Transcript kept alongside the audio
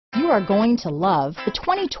are going to love the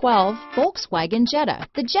 2012 Volkswagen Jetta.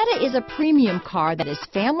 The Jetta is a premium car that is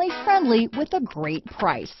family friendly with a great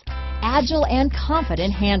price. Agile and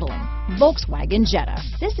confident handling. Volkswagen Jetta.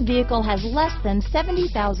 This vehicle has less than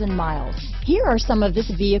 70,000 miles. Here are some of this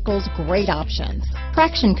vehicle's great options: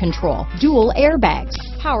 traction control, dual airbags,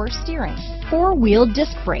 power steering, four-wheel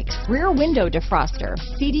disc brakes, rear window defroster,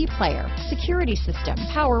 CD player, security system,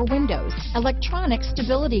 power windows, electronic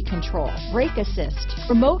stability control, brake assist,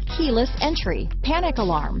 remote keyless entry, panic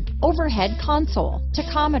alarm, overhead console,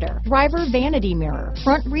 tachometer, driver vanity mirror,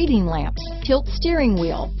 front reading lamps, tilt steering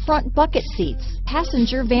wheel, front bucket seats,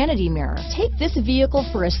 passenger vanity mirror. Take this vehicle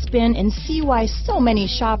for a spin and see why so many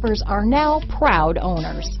shoppers are now proud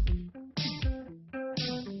owners.